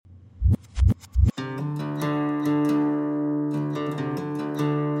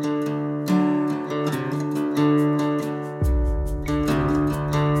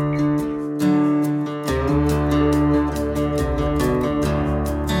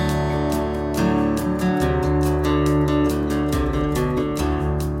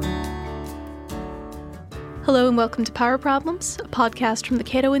and welcome to Power Problems, a podcast from the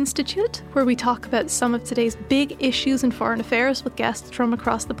Cato Institute, where we talk about some of today's big issues in foreign affairs with guests from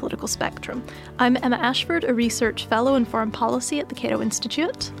across the political spectrum. I'm Emma Ashford, a research fellow in foreign policy at the Cato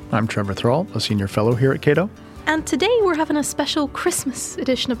Institute. I'm Trevor Thrall, a senior fellow here at Cato. And today we're having a special Christmas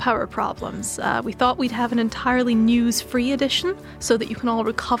edition of Power Problems. We thought we'd have an entirely news-free edition so that you can all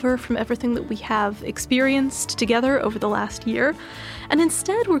recover from everything that we have experienced together over the last year. And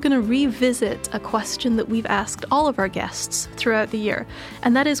instead, we're going to revisit a question that we've asked all of our guests throughout the year,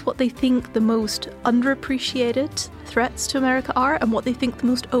 and that is what they think the most underappreciated threats to America are and what they think the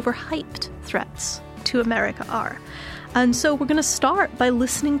most overhyped threats to America are. And so we're going to start by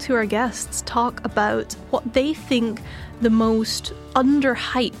listening to our guests talk about what they think the most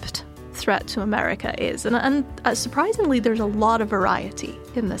underhyped threat to America is. And surprisingly, there's a lot of variety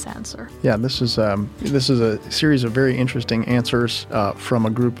in this answer. Yeah, this is a series of very interesting answers from a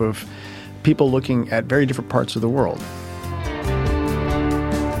group of people looking at very different parts of the world.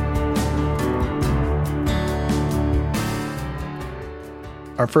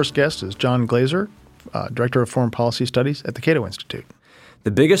 Our first guest is John Glaser, Director of Foreign Policy Studies at the Cato Institute.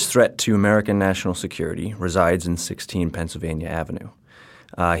 The biggest threat to American national security resides in 16 Pennsylvania Avenue.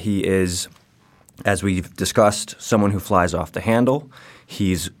 He is, as we've discussed, someone who flies off the handle.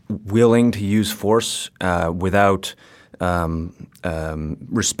 He's willing to use force without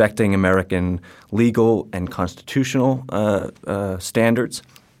respecting American legal and constitutional standards.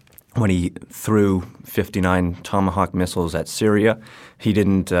 When he threw 59 Tomahawk missiles at Syria, he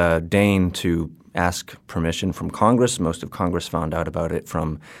didn't deign to ask permission from Congress. Most of Congress found out about it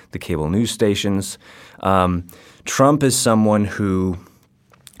from the cable news stations. Trump is someone who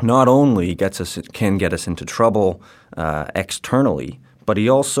not only can get us into trouble externally, but he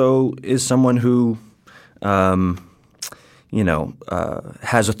also is someone who, has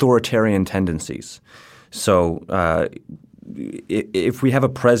authoritarian tendencies. So if we have a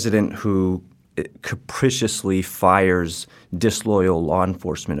president who capriciously fires disloyal law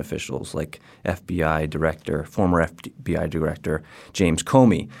enforcement officials like former FBI Director James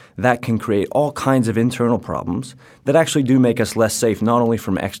Comey, that can create all kinds of internal problems that actually do make us less safe, not only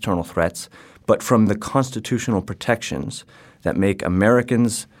from external threats, but from the constitutional protections that make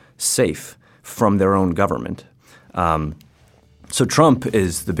Americans safe from their own government. So Trump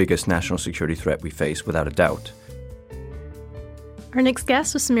is the biggest national security threat we face, without a doubt. Our next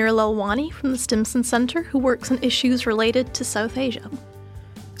guest was Samira Lalwani from the Stimson Center, who works on issues related to South Asia.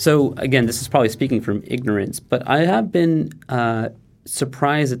 So, again, this is probably speaking from ignorance, but I have been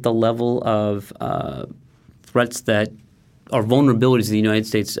surprised at the level of threats that or vulnerabilities the United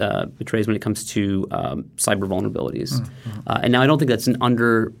States betrays when it comes to cyber vulnerabilities. Mm-hmm. And now I don't think that's an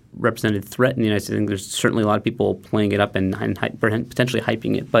underrepresented threat in the United States. I think there's certainly a lot of people playing it up and potentially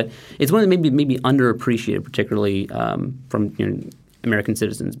hyping it. But it's one that maybe underappreciated, particularly from American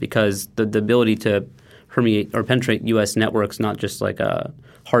citizens, because the ability to permeate or penetrate U.S. networks, not just like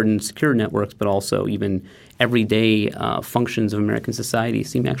hardened, secure networks, but also even everyday functions of American society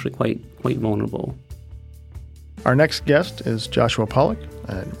seem actually quite vulnerable. Our next guest is Joshua Pollack,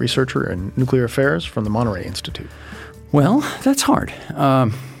 a researcher in nuclear affairs from the Monterey Institute. Well, that's hard.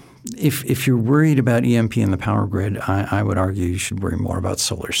 If you're worried about EMP in the power grid, I would argue you should worry more about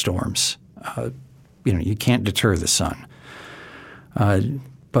solar storms. You can't deter the sun.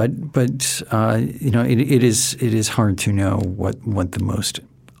 But it is hard to know what the most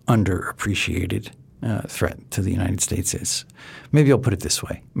underappreciated threat to the United States is. Maybe I'll put it this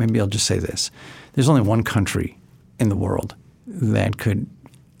way. Maybe I'll just say this. There's only one country in the world that could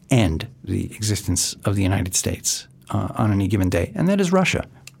end the existence of the United States on any given day, and that is Russia.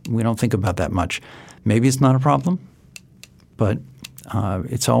 We don't think about that much. Maybe it's not a problem, but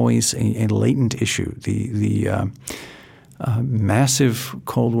it's always a latent issue. The massive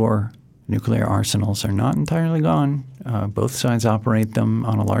Cold War nuclear arsenals are not entirely gone. Both sides operate them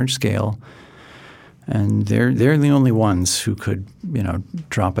on a large scale, and they're the only ones who could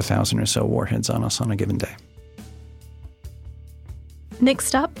drop 1,000 or so warheads on us on a given day.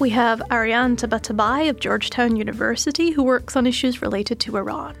 Next up, we have Ariane Tabatabai of Georgetown University, who works on issues related to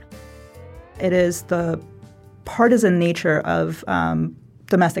Iran. It is the partisan nature of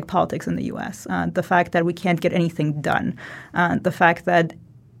domestic politics in the U.S., the fact that we can't get anything done, the fact that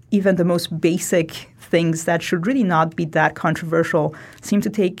even the most basic things that should really not be that controversial seem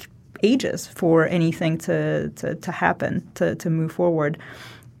to take ages for anything to happen, to move forward.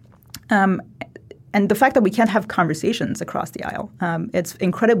 And the fact that we can't have conversations across the aisle. It's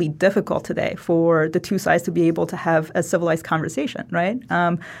incredibly difficult today for the two sides to be able to have a civilized conversation, right?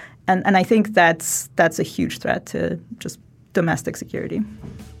 And I think that's a huge threat to just domestic security.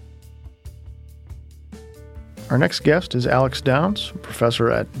 Our next guest is Alex Downs, professor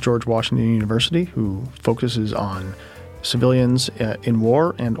at George Washington University, who focuses on civilians in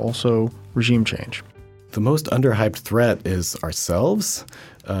war and also regime change. The most underhyped threat is ourselves,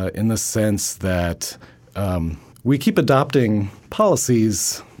 in the sense that we keep adopting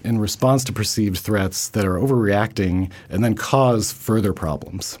policies in response to perceived threats that are overreacting and then cause further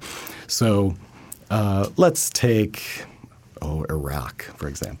problems. So let's take Iraq, for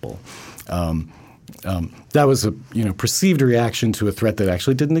example. That was a perceived reaction to a threat that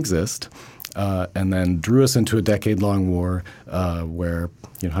actually didn't exist, and then drew us into a decade-long war where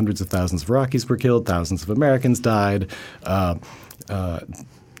hundreds of thousands of Iraqis were killed, thousands of Americans died.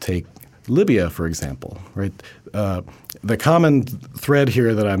 Take Libya, for example, right? The common thread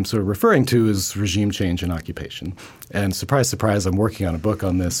here that I'm sort of referring to is regime change and occupation. And surprise, surprise, I'm working on a book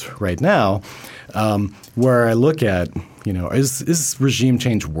on this right now where I look at, is regime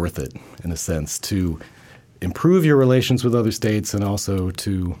change worth it, in a sense, to improve your relations with other states and also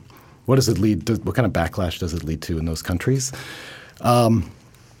to what does it lead to, what kind of backlash does it lead to in those countries? And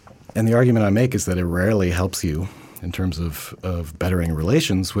the argument I make is that it rarely helps you in terms of bettering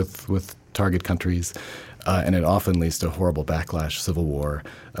relations with target countries, and it often leads to horrible backlash, civil war,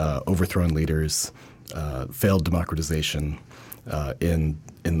 overthrown leaders, failed democratization in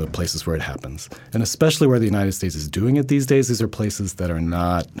the places where it happens. And especially where the United States is doing it these days, these are places that are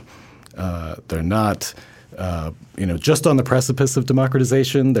not just on the precipice of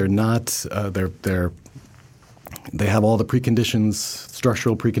democratization. They're not they have all the preconditions,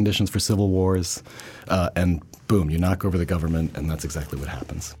 structural preconditions for civil wars, and boom, you knock over the government, and that's exactly what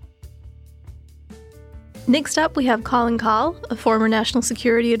happens. Next up, we have Colin Kahl, a former national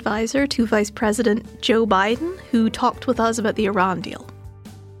security advisor to Vice President Joe Biden, who talked with us about the Iran deal.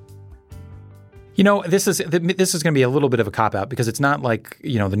 This is going to be a little bit of a cop-out because it's not like,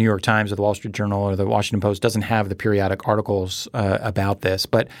 the New York Times or the Wall Street Journal or the Washington Post doesn't have the periodic articles about this.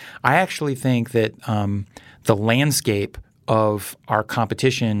 But I actually think that the landscape of our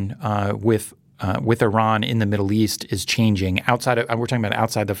competition with Iran in the Middle East is changing. We're talking about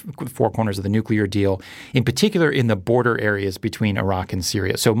outside the four corners of the nuclear deal, in particular in the border areas between Iraq and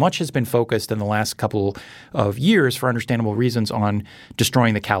Syria. So much has been focused in the last couple of years, for understandable reasons, on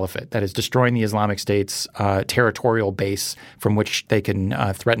destroying the caliphate. That is, destroying the Islamic State's territorial base from which they can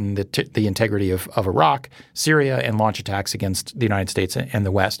threaten the integrity of Iraq, Syria, and launch attacks against the United States and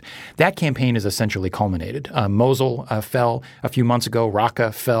the West. That campaign is essentially culminated. Mosul fell a few months ago.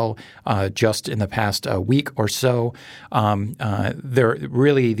 Raqqa fell just in the past week or so. They're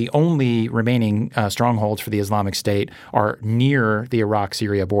really the only remaining strongholds for the Islamic State are near the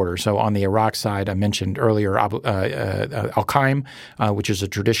Iraq-Syria border. So on the Iraq side, I mentioned earlier Al-Qaim, which is a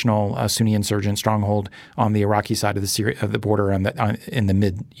traditional Sunni insurgent stronghold on the Iraqi side of the border in the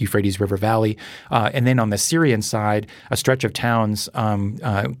mid-Euphrates River Valley. And then on the Syrian side, a stretch of towns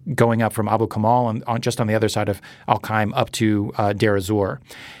going up from Abu Kamal just on the other side of Al-Qaim up to Deir ez-Zor.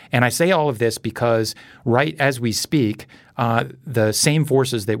 And I say all of this because right as we speak, the same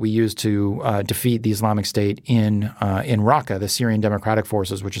forces that we used to defeat the Islamic State in Raqqa, the Syrian Democratic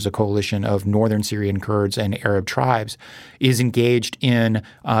Forces, which is a coalition of northern Syrian Kurds and Arab tribes, is engaged in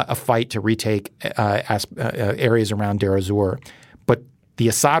a fight to retake areas around Deir ez-Zor. But the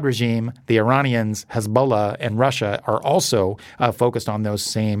Assad regime, the Iranians, Hezbollah, and Russia are also focused on those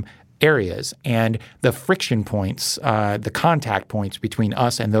same areas. And the friction points, the contact points between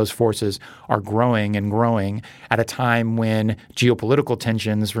us and those forces are growing and growing at a time when geopolitical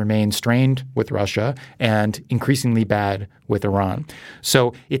tensions remain strained with Russia and increasingly bad with Iran.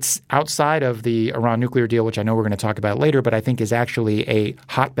 So it's outside of the Iran nuclear deal, which I know we're going to talk about later, but I think is actually a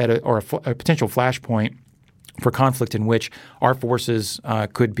hotbed or a potential flashpoint for conflict in which our forces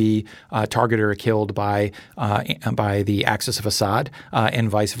could be targeted or killed by the axis of Assad and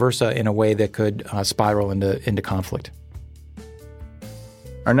vice versa in a way that could spiral into conflict.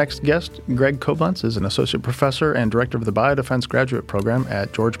 Our next guest, Greg Koblenz, is an associate professor and director of the Biodefense Graduate Program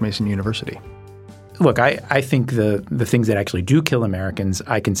at George Mason University. Look, I think the things that actually do kill Americans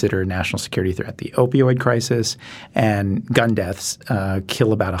I consider a national security threat. The opioid crisis and gun deaths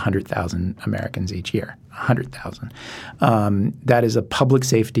kill about 100,000 Americans each year. 100,000. That is a public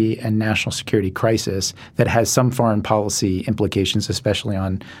safety and national security crisis that has some foreign policy implications, especially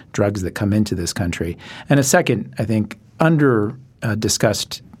on drugs that come into this country. And a second, I think,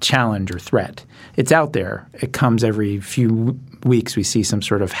 discussed challenge or threat. It's out there. It comes every few weeks. We see some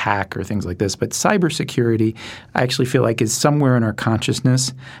sort of hack or things like this. But cybersecurity, I actually feel like, is somewhere in our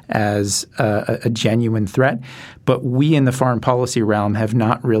consciousness as a genuine threat. But we in the foreign policy realm have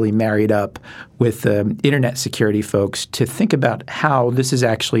not really married up with internet security folks to think about how this is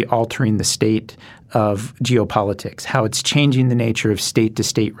actually altering the state of geopolitics, how it's changing the nature of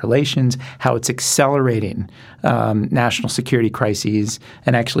state-to-state relations, how it's accelerating national security crises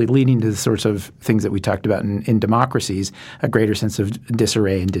and actually leading to the sorts of things that we talked about in democracies, a greater sense of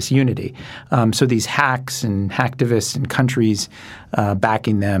disarray and disunity. So these hacks and hacktivists and countries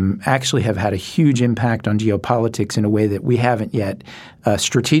backing them actually have had a huge impact on geopolitics in a way that we haven't yet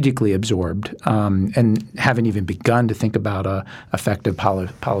strategically absorbed and haven't even begun to think about an effective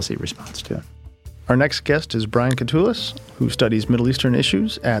policy response to it. Our next guest is Brian Katulis, who studies Middle Eastern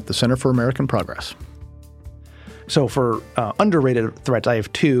issues at the Center for American Progress. So for underrated threats, I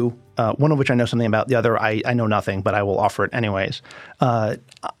have two, one of which I know something about. The other, I know nothing, but I will offer it anyways. I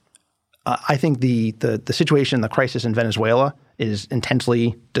think the situation, the crisis in Venezuela is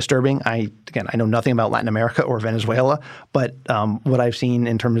intensely disturbing. I know nothing about Latin America or Venezuela, but what I've seen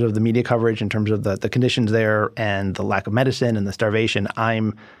in terms of the media coverage, in terms of the conditions there and the lack of medicine and the starvation,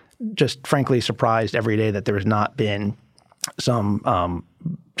 I'm just frankly surprised every day that there has not been some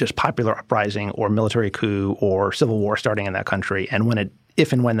just popular uprising or military coup or civil war starting in that country. And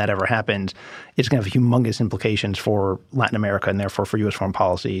if and when that ever happens, it's going to have humongous implications for Latin America and therefore for U.S. foreign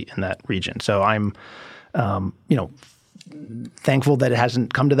policy in that region. So I'm, thankful that it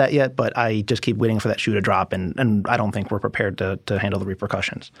hasn't come to that yet, but I just keep waiting for that shoe to drop, and I don't think we're prepared to handle the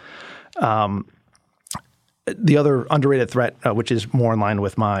repercussions. The other underrated threat, which is more in line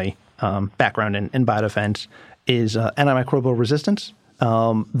with my background in biodefense, is antimicrobial resistance.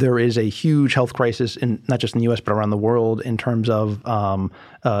 There is a huge health crisis not just in the U.S. but around the world in terms of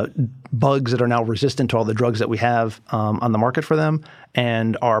bugs that are now resistant to all the drugs that we have on the market for them,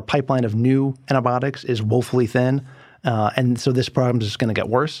 and our pipeline of new antibiotics is woefully thin, and so this problem is just going to get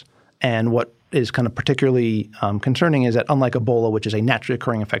worse. And what is kind of particularly concerning is that unlike Ebola, which is a naturally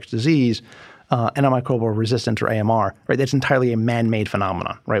occurring infectious disease, antimicrobial resistance, or AMR, right? That's entirely a man-made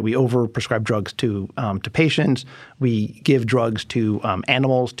phenomenon, right? We overprescribe drugs to patients. We give drugs to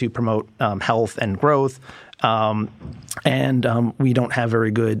animals to promote health and growth, and we don't have very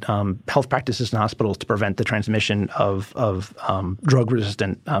good health practices in hospitals to prevent the transmission of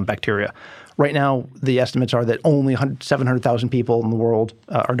drug-resistant bacteria. Right now, the estimates are that only 700,000 people in the world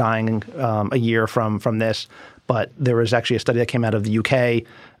are dying a year from this. But there was actually a study that came out of the UK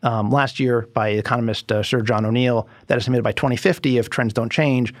last year by economist Sir John O'Neill that estimated by 2050, if trends don't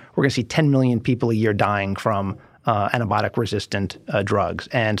change, we're going to see 10 million people a year dying from antibiotic-resistant drugs.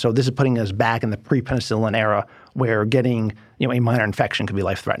 And so this is putting us back in the pre-penicillin era where getting a minor infection could be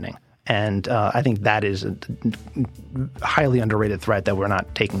life-threatening. And I think that is a highly underrated threat that we're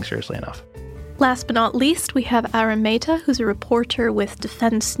not taking seriously enough. Last but not least, we have Aaron Mehta, who's a reporter with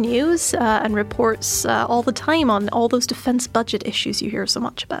Defense News and reports all the time on all those defense budget issues you hear so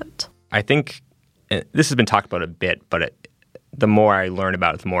much about. I think this has been talked about a bit, but the more I learn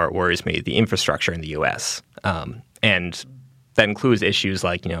about it, the more it worries me, the infrastructure in the U.S. And that includes issues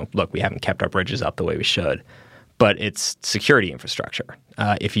like, look, we haven't kept our bridges up the way we should, but it's security infrastructure.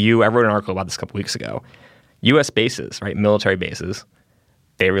 I wrote an article about this a couple weeks ago. U.S. bases, right, military bases,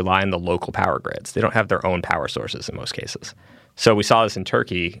 they rely on the local power grids. They don't have their own power sources in most cases. So we saw this in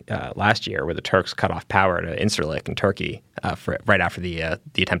Turkey last year, where the Turks cut off power to Incirlik in Turkey right after the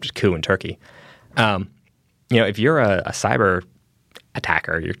attempted coup in Turkey. If you're a cyber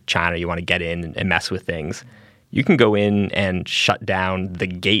attacker, you're China, you want to get in and mess with things, you can go in and shut down the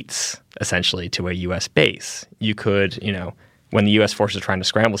gates, essentially, to a U.S. base. You could, when the U.S. forces are trying to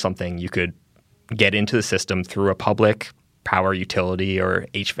scramble something, you could get into the system through a public power utility or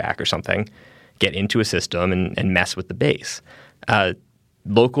HVAC or something, get into a system and mess with the base.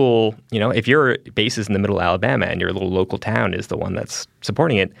 Local, if your base is in the middle of Alabama and your little local town is the one that's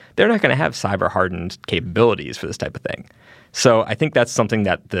supporting it, they're not going to have cyber-hardened capabilities for this type of thing. So I think that's something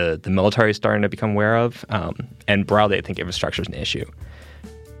that the military is starting to become aware of, and broadly I think infrastructure is an issue.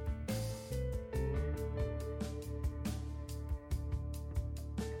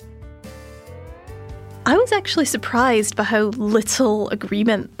 I was actually surprised by how little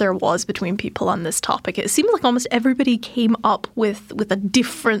agreement there was between people on this topic. It seemed like almost everybody came up with a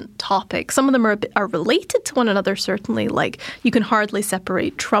different topic. Some of them are related to one another, certainly, like you can hardly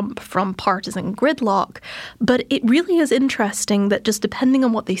separate Trump from partisan gridlock. But it really is interesting that just depending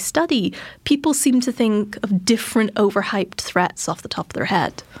on what they study, people seem to think of different overhyped threats off the top of their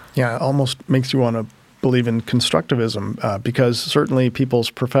head. Yeah, it almost makes you want to believe in constructivism because certainly people's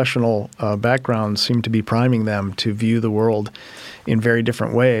professional backgrounds seem to be priming them to view the world in very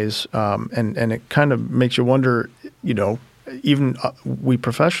different ways. And it kind of makes you wonder, even we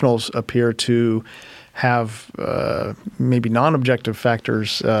professionals appear to have maybe non-objective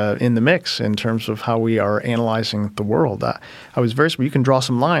factors in the mix in terms of how we are analyzing the world. I was very – you can draw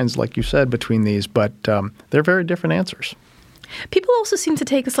some lines, like you said, between these, but they're very different answers. People also seem to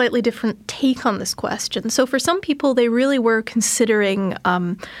take a slightly different take on this question. So for some people, they really were considering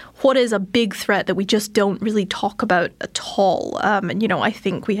what is a big threat that we just don't really talk about at all. And, I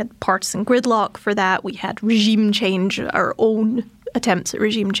think we had partisan gridlock for that. We had regime change, our own attempts at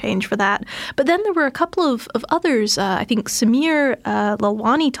regime change for that. But then there were a couple of others. I think Samir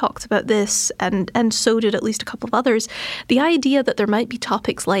Lalwani talked about this, and so did at least a couple of others. The idea that there might be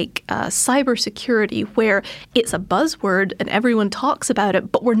topics like cybersecurity, where it's a buzzword and everyone talks about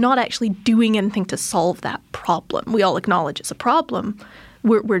it, but we're not actually doing anything to solve that problem. We all acknowledge it's a problem.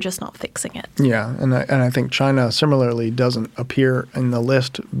 We're just not fixing it. Yeah, and I think China similarly doesn't appear in the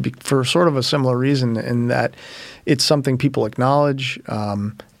list for sort of a similar reason, in that it's something people acknowledge,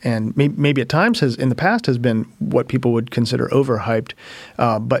 and maybe at times in the past has been what people would consider overhyped.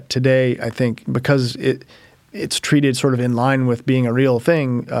 But today, I think because it's treated sort of in line with being a real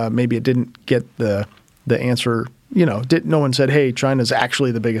thing, maybe it didn't get the answer. No one said, hey, China's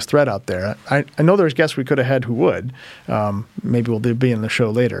actually the biggest threat out there. I know there's guests we could have had who would. Maybe we'll be in the show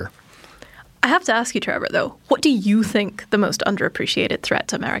later. I have to ask you, Trevor, though, what do you think the most underappreciated threat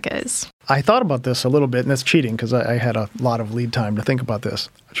to America is? I thought about this a little bit, and that's cheating because I had a lot of lead time to think about this.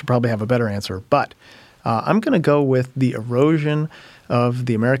 I should probably have a better answer. But I'm going to go with the erosion of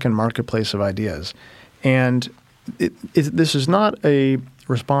the American marketplace of ideas. And this is not a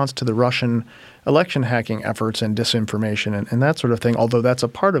response to the Russian election hacking efforts and disinformation and that sort of thing, although that's a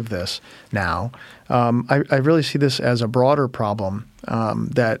part of this now. I really see this as a broader problem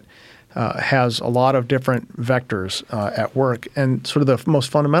that has a lot of different vectors at work. And sort of the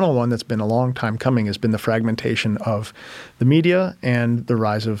most fundamental one that's been a long time coming has been the fragmentation of the media and the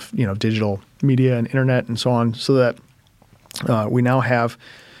rise of digital media and internet and so on, so that we now have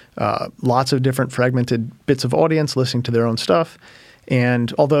lots of different fragmented bits of audience listening to their own stuff.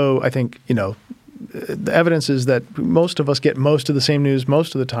 And although I think, the evidence is that most of us get most of the same news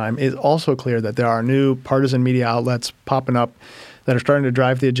most of the time, it's also clear that there are new partisan media outlets popping up that are starting to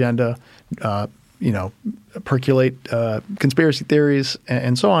drive the agenda, percolate conspiracy theories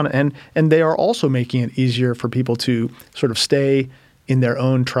and so on. And they are also making it easier for people to sort of stay in their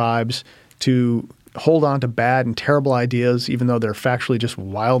own tribes, to hold on to bad and terrible ideas, even though they're factually just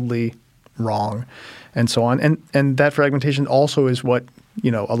wildly wrong, and so on. And that fragmentation also is what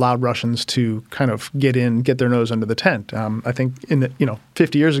allowed Russians to kind of get their nose under the tent. I think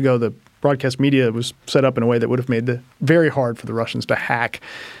 50 years ago, the broadcast media was set up in a way that would have made it very hard for the Russians to hack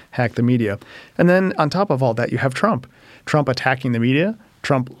the media. And then on top of all that, you have Trump attacking the media,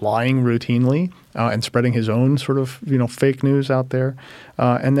 Trump lying routinely and spreading his own sort of fake news out there,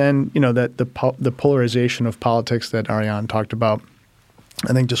 and then that the polarization of politics that Ariane talked about,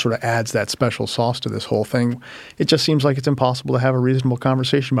 I think just sort of adds that special sauce to this whole thing. It just seems like it's impossible to have a reasonable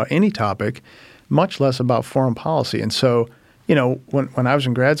conversation about any topic, much less about foreign policy. And so, when I was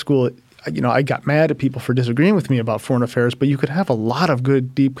in grad school, I got mad at people for disagreeing with me about foreign affairs, but you could have a lot of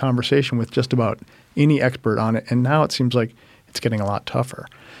good, deep conversation with just about any expert on it. And now it seems like it's getting a lot tougher.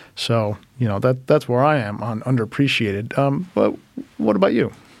 So, that's where I am on underappreciated. But what about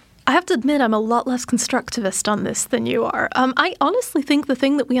you? I have to admit I'm a lot less constructivist on this than you are. I honestly think the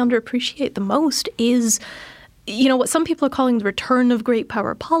thing that we underappreciate the most is, what some people are calling the return of great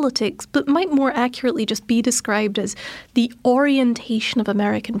power politics, but might more accurately just be described as the orientation of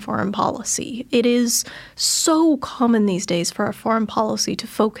American foreign policy. It is so common these days for our foreign policy to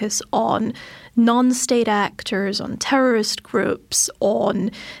focus on non-state actors, on terrorist groups,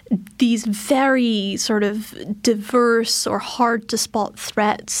 on these very sort of diverse or hard-to-spot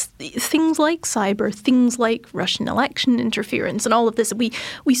threats, things like cyber, things like Russian election interference and all of this.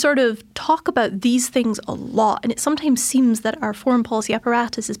 We sort of talk about these things a lot, and it sometimes seems that our foreign policy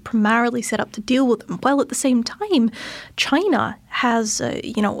apparatus is primarily set up to deal with them. While at the same time, China has a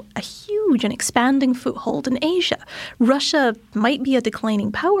huge and expanding foothold in Asia. Russia might be a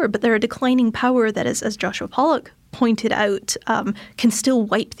declining power, but they're a declining power that is, as Joshua Pollack pointed out, can still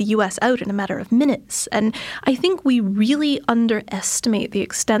wipe the U.S. out in a matter of minutes. And I think we really underestimate the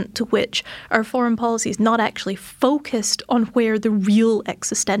extent to which our foreign policy is not actually focused on where the real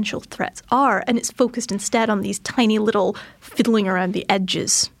existential threats are, and it's focused instead on these tiny little fiddling around the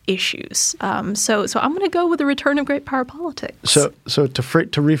edges issues. So I'm going to go with the return of great power politics. So to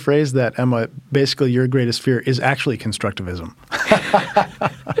rephrase that, Emma, basically your greatest fear is actually constructivism.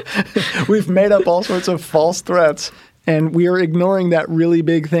 We've made up all sorts of false threats, and we are ignoring that really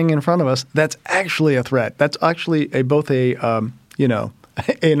big thing in front of us. That's actually a threat. That's actually both a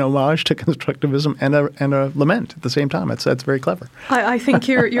an homage to constructivism and a lament at the same time. That's very clever. I think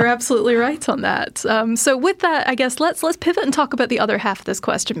you're absolutely right on that. So with that, I guess let's pivot and talk about the other half of this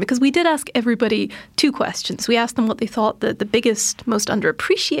question, because we did ask everybody two questions. We asked them what they thought the biggest, most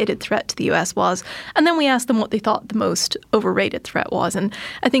underappreciated threat to the U.S. was, and then we asked them what they thought the most overrated threat was. And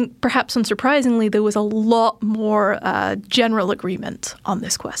I think perhaps unsurprisingly, there was a lot more general agreement on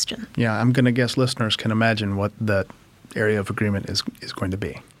this question. Yeah, I'm going to guess listeners can imagine what that area of agreement is going to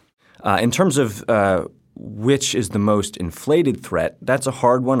be. In terms of which is the most inflated threat, that's a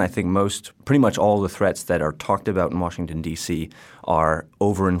hard one. I think pretty much all the threats that are talked about in Washington, D.C. are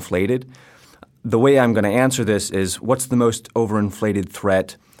overinflated. The way I'm going to answer this is, what's the most overinflated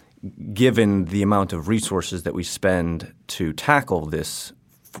threat given the amount of resources that we spend to tackle this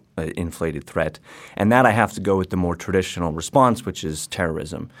inflated threat? And that I have to go with the more traditional response, which is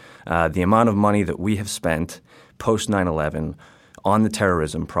terrorism. The amount of money that we have spent post 9/11 on the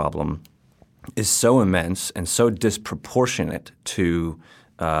terrorism problem is so immense and so disproportionate to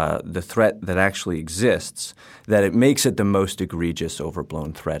the threat that actually exists that it makes it the most egregious,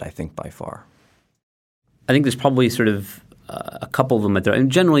 overblown threat, I think, by far. I think there's probably sort of a couple of them out there.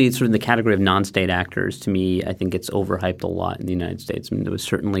 And generally, it's sort of in the category of non-state actors. To me, I think it's overhyped a lot in the United States. I mean, there was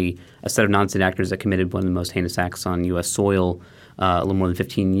certainly a set of non-state actors that committed one of the most heinous acts on U.S. soil a little more than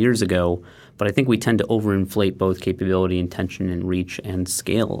 15 years ago. But I think we tend to overinflate both capability, intention, and reach and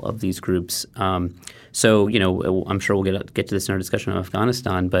scale of these groups. So, I'm sure we'll get to this in our discussion on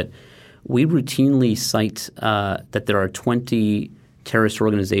Afghanistan, but we routinely cite that there are 20 terrorist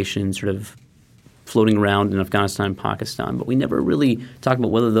organizations sort of floating around in Afghanistan and Pakistan, but we never really talk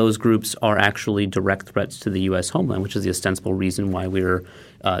about whether those groups are actually direct threats to the U.S. homeland, which is the ostensible reason why we're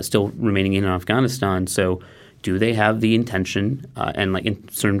still remaining in Afghanistan. So do they have the intention and in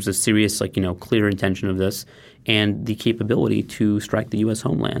terms of serious, clear intention of this and the capability to strike the U.S.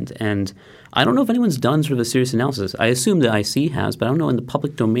 homeland? And I don't know if anyone's done sort of a serious analysis. I assume the IC has, but I don't know in the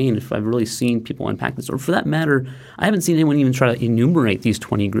public domain if I've really seen people unpack this. Or for that matter, I haven't seen anyone even try to enumerate these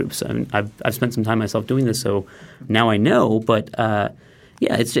 20 groups. I mean, I've spent some time myself doing this, so now I know. But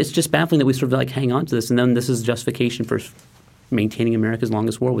it's just baffling that we sort of hang on to this, and then this is justification for maintaining America's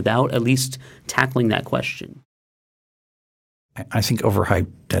longest war without at least tackling that question. I think overhyped,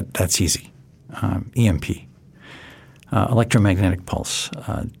 that's easy. EMP, electromagnetic pulse.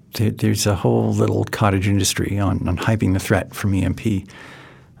 There's a whole little cottage industry on hyping the threat from EMP.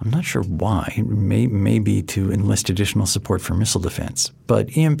 I'm not sure why. It may be to enlist additional support for missile defense.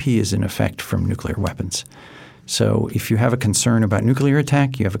 But EMP is in effect from nuclear weapons. So if you have a concern about nuclear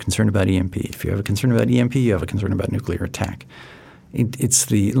attack, you have a concern about EMP. If you have a concern about EMP, you have a concern about nuclear attack. It's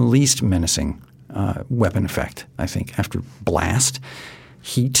the least menacing weapon effect, I think. After blast,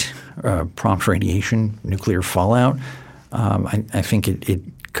 heat, prompt radiation, nuclear fallout, I think it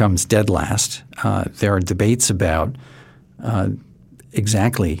comes dead last. There are debates about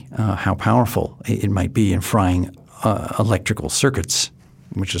exactly how powerful it might be in frying electrical circuits,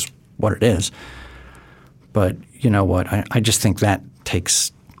 which is what it is. But you know what? I just think that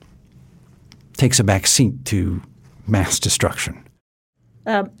takes a back seat to mass destruction.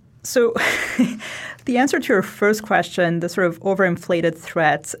 So the answer to your first question, the sort of overinflated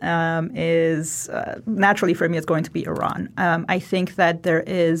threat, is naturally for me it's going to be Iran. I think that there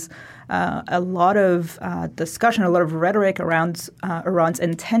is a lot of discussion, a lot of rhetoric around Iran's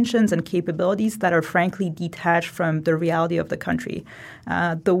intentions and capabilities that are frankly detached from the reality of the country.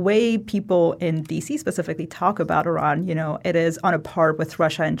 The way people in D.C. specifically talk about Iran, it is on a par with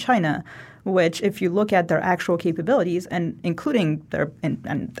Russia and China, which if you look at their actual capabilities and including their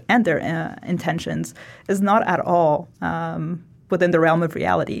intentions, is not at all within the realm of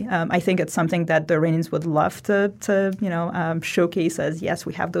reality. I think it's something that the Iranians would love to showcase as, yes,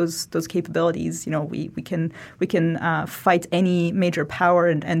 we have those capabilities. We can fight any major power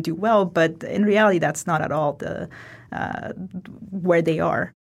and do well. But in reality, that's not at all where they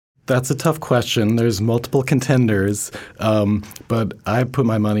are. That's a tough question. There's multiple contenders, but I put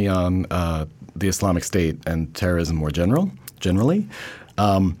my money on the Islamic State and terrorism more generally.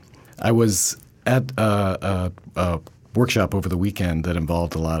 I was at a workshop over the weekend that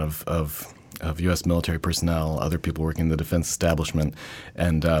involved a lot of U.S. military personnel, other people working in the defense establishment,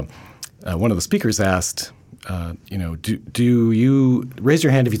 and one of the speakers asked, do you raise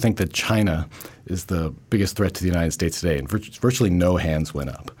your hand if you think that China is the biggest threat to the United States today? And virtually no hands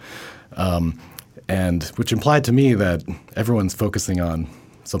went up, and which implied to me that everyone's focusing on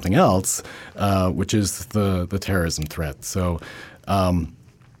something else, which is the terrorism threat. So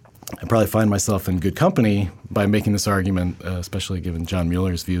I probably find myself in good company by making this argument, especially given John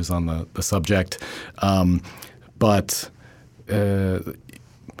Mueller's views on the subject. But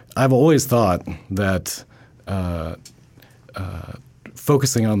I've always thought that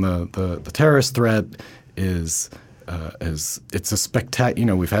focusing on the terrorist threat is it's a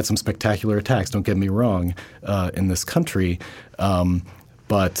spectacular. We've had some spectacular attacks. Don't get me wrong, in this country,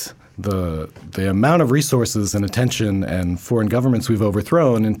 but the amount of resources and attention and foreign governments we've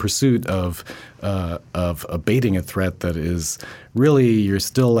overthrown in pursuit of abating a threat that is really you're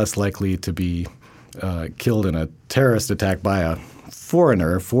still less likely to be killed in a terrorist attack by a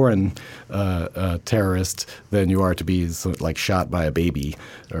foreign terrorist than you are to be like shot by a baby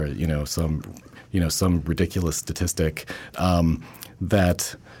or some ridiculous statistic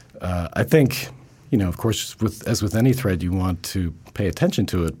that I think of course as with any threat you want to pay attention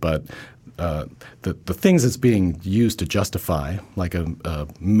to it, but the things it's being used to justify, like a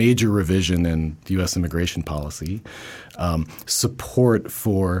major revision in U.S. immigration policy, support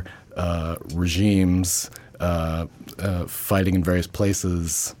for regimes fighting in various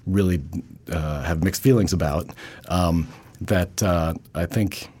places, really have mixed feelings about, that I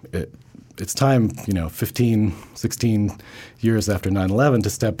think it's time, 15, 16 years after 9/11 to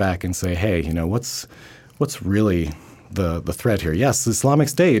step back and say, hey, what's really the threat here? Yes, the Islamic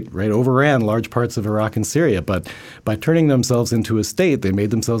State, right, overran large parts of Iraq and Syria, but by turning themselves into a state, they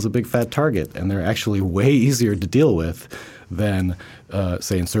made themselves a big fat target, and they're actually way easier to deal with than,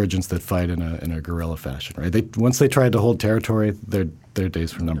 say, insurgents that fight in a guerrilla fashion, right? Once they tried to hold territory, their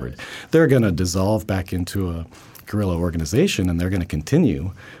days were numbered. They're going to dissolve back into a guerrilla organization, and they're going to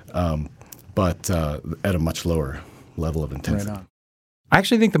continue, but at a much lower level of intensity. Right on. I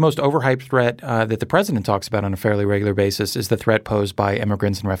actually think the most overhyped threat that the president talks about on a fairly regular basis is the threat posed by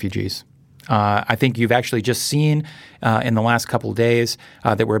immigrants and refugees. I think you've actually just seen in the last couple of days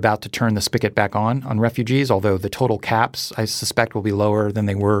that we're about to turn the spigot back on refugees, although the total caps, I suspect, will be lower than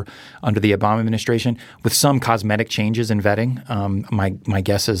they were under the Obama administration, with some cosmetic changes in vetting. My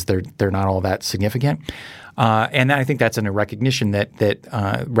guess is they're not all that significant. And I think that's in a recognition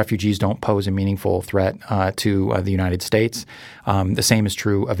that refugees don't pose a meaningful threat to the United States. The same is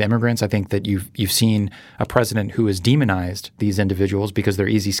true of immigrants. I think that you've seen a president who has demonized these individuals because they're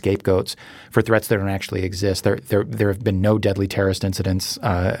easy scapegoats for threats that don't actually exist. There have been no deadly terrorist incidents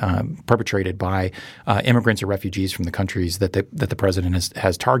perpetrated by immigrants or refugees from the countries that the president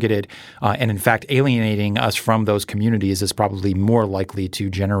has targeted. And in fact, alienating us from those communities is probably more likely to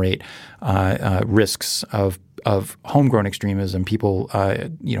generate risks of homegrown extremism, people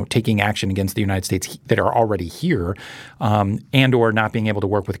taking action against the United States that are already here, and or not being able to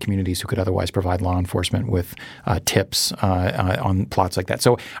work with communities who could otherwise provide law enforcement with tips on plots like that.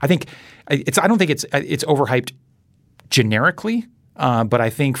 So I think I don't think it's overhyped generically, but I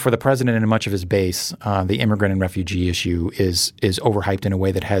think for the president and much of his base, the immigrant and refugee issue is overhyped in a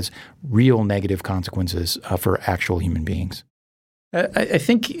way that has real negative consequences for actual human beings. I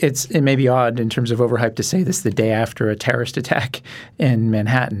think it may be odd in terms of overhype to say this the day after a terrorist attack in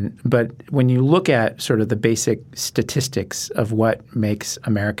Manhattan, but when you look at sort of the basic statistics of what makes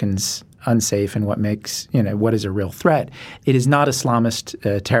Americans unsafe and what makes what is a real threat, it is not Islamist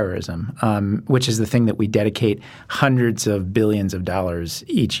terrorism, which is the thing that we dedicate hundreds of billions of dollars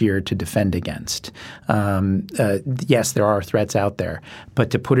each year to defend against. Yes, there are threats out there, but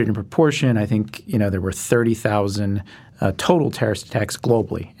to put it in proportion, I think there were 30,000 total terrorist attacks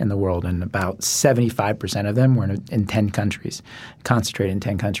globally in the world, and about 75% of them were in 10 countries, concentrated in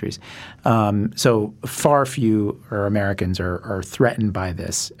 10 countries. So far few Americans are threatened by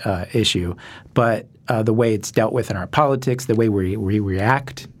this issue, but the way it's dealt with in our politics, the way we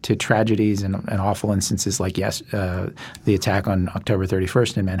react to tragedies and awful instances like the attack on October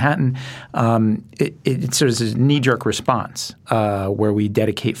 31st in Manhattan, it sort of is a knee-jerk response where we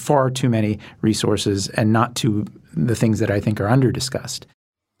dedicate far too many resources and not to the things that I think are under-discussed.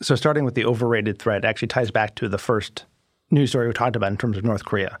 So starting with the overrated threat actually ties back to the first news story we talked about in terms of North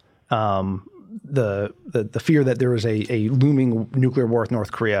Korea. The fear that there is a looming nuclear war with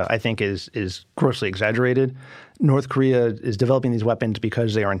North Korea, I think, is grossly exaggerated. North Korea is developing these weapons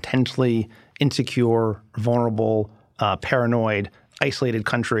because they are intensely insecure, vulnerable, paranoid, isolated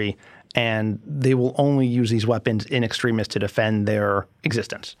country, and they will only use these weapons in extremis to defend their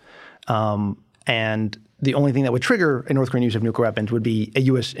existence. And the only thing that would trigger a North Korean use of nuclear weapons would be a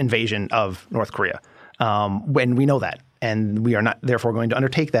U.S. invasion of North Korea. When we know that. And we are not therefore going to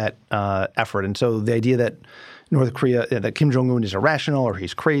undertake that effort. And so the idea that North Korea, that Kim Jong-un is irrational or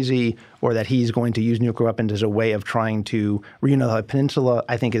he's crazy or that he's going to use nuclear weapons as a way of trying to reunite the peninsula,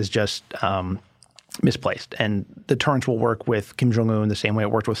 I think is just misplaced. And the deterrence will work with Kim Jong-un the same way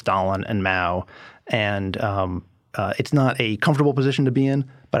it worked with Stalin and Mao. And it's not a comfortable position to be in,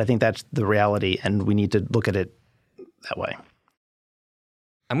 but I think that's the reality, and we need to look at it that way.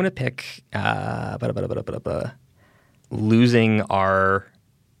 I'm going to pick losing our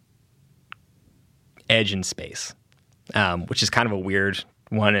edge in space, which is kind of a weird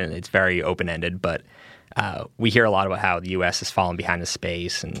one, and it's very open-ended, but we hear a lot about how the U.S. has fallen behind in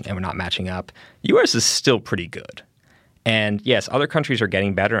space and we're not matching up. The U.S. is still pretty good. And yes, other countries are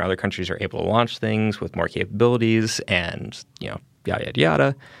getting better, and other countries are able to launch things with more capabilities and, yada, yada,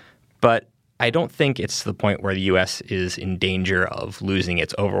 yada. But I don't think it's to the point where the U.S. is in danger of losing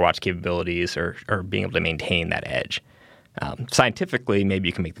its Overwatch capabilities or being able to maintain that edge. Scientifically, maybe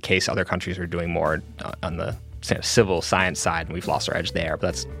you can make the case other countries are doing more on the civil science side, and we've lost our edge there, but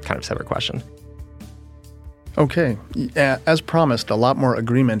that's kind of a separate question. Okay. As promised, a lot more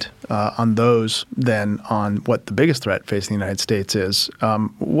agreement on those than on what the biggest threat facing the United States is.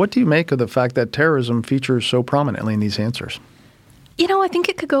 What do you make of the fact that terrorism features so prominently in these answers? I think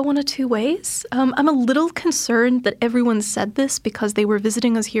it could go one of two ways. I'm a little concerned that everyone said this because they were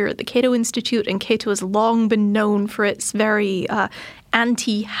visiting us here at the Cato Institute, and Cato has long been known for its very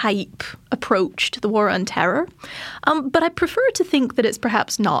anti-hype approach to the war on terror. But I prefer to think that it's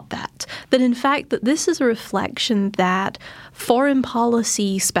perhaps not that in fact that this is a reflection that foreign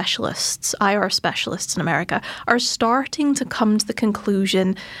policy specialists, IR specialists in America, are starting to come to the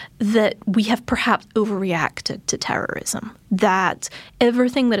conclusion that we have perhaps overreacted to terrorism, that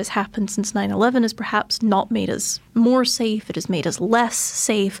everything that has happened since 9/11 has perhaps not made us more safe, it has made us less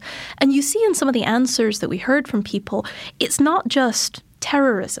safe. And you see in some of the answers that we heard from people, it's not just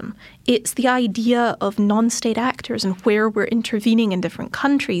terrorism. It's the idea of non-state actors and where we're intervening in different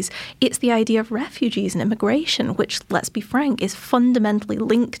countries. It's the idea of refugees and immigration, which, let's be frank, is fundamentally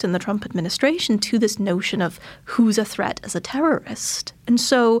linked in the Trump administration to this notion of who's a threat as a terrorist. And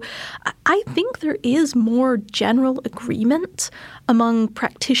so I think there is more general agreement among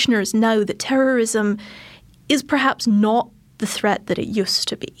practitioners now that terrorism is perhaps not the threat that it used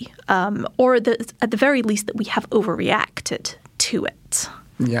to be, or that at the very least that we have overreacted to it.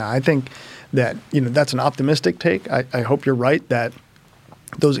 Yeah, I think that that's an optimistic take. I hope you're right that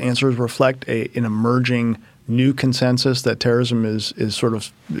those answers reflect an emerging new consensus that terrorism is sort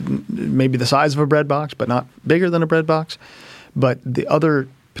of maybe the size of a bread box, but not bigger than a bread box. But the other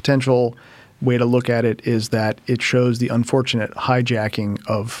potential way to look at it is that it shows the unfortunate hijacking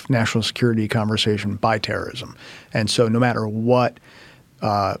of national security conversation by terrorism. And so no matter what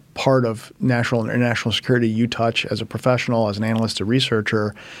part of national and international security you touch as a professional, as an analyst, a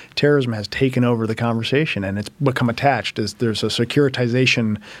researcher, terrorism has taken over the conversation and it's become attached. There's a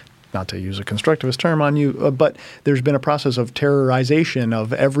securitization, not to use a constructivist term on you, but there's been a process of terrorization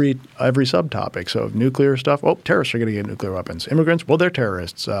of every subtopic. So nuclear stuff, terrorists are going to get nuclear weapons. Immigrants, well, they're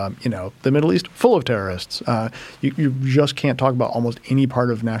terrorists. The Middle East, full of terrorists. You just can't talk about almost any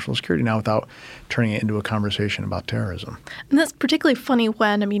part of national security now without turning it into a conversation about terrorism. And that's particularly funny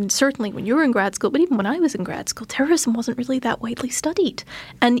when, certainly when you were in grad school, but even when I was in grad school, terrorism wasn't really that widely studied.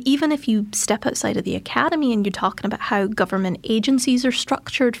 And even if you step outside of the academy and you're talking about how government agencies are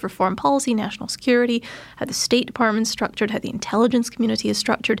structured for foreign policy, national security, how the State Department is structured, how the intelligence community is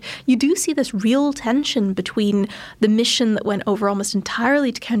structured, you do see this real tension between the mission that went over almost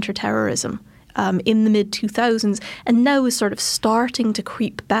entirely to counterterrorism in the mid-2000s, and now is sort of starting to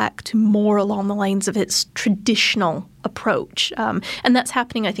creep back to more along the lines of its traditional approach. And that's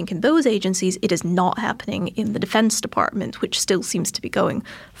happening, I think, in those agencies. It is not happening in the Defense Department, which still seems to be going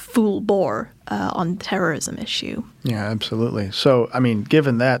full bore on the terrorism issue. Yeah, absolutely. So,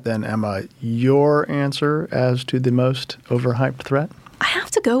 given that, then, Emma, your answer as to the most overhyped threat? I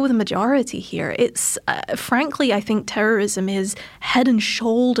have to go with a majority here. It's frankly, I think terrorism is head and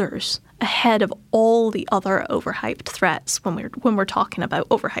shoulders ahead of all the other overhyped threats when we're talking about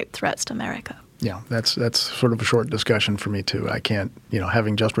overhyped threats to America. Yeah, that's sort of a short discussion for me too. I can't,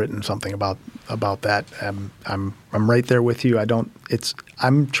 having just written something about that, I'm right there with you.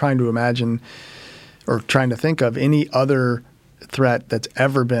 I'm trying to imagine or trying to think of any other threat that's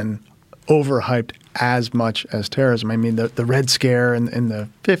ever been overhyped as much as terrorism. The Red Scare in the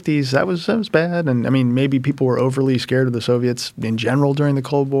 50s, that was bad. And maybe people were overly scared of the Soviets in general during the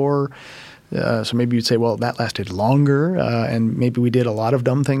Cold War. So maybe you'd say, well, that lasted longer, and maybe we did a lot of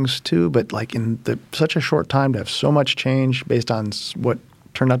dumb things too. But in such a short time to have so much change based on what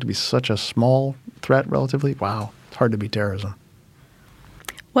turned out to be such a small threat relatively, wow, it's hard to beat terrorism.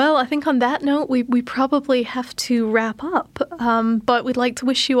 Well, I think on that note, we probably have to wrap up. But we'd like to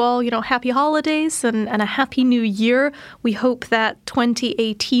wish you all, happy holidays and a happy new year. We hope that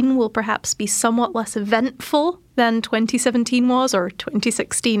 2018 will perhaps be somewhat less eventful than 2017 was, or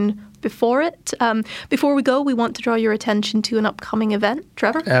 2016 before it. Before we go, we want to draw your attention to an upcoming event.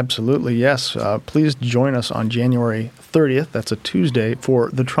 Trevor? Absolutely, yes. Please join us on January 30th. That's a Tuesday for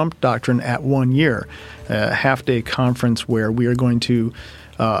the Trump Doctrine at 1 year, a half-day conference where we are going to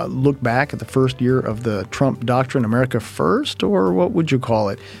look back at the first year of the Trump Doctrine, America First, or what would you call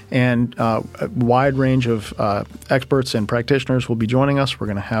it? And a wide range of experts and practitioners will be joining us. We're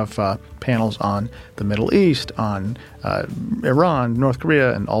going to have panels on the Middle East, on Iran, North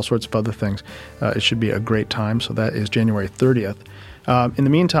Korea, and all sorts of other things. It should be a great time. So that is January 30th. In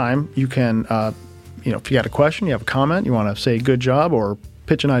the meantime, you can, if you got a question, you have a comment, you want to say good job or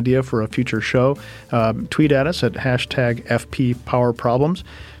pitch an idea for a future show, tweet at us at #FPPowerProblems.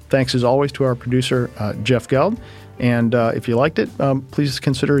 Thanks as always to our producer, Jeff Geld. And if you liked it, please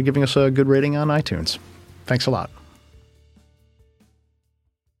consider giving us a good rating on iTunes. Thanks a lot.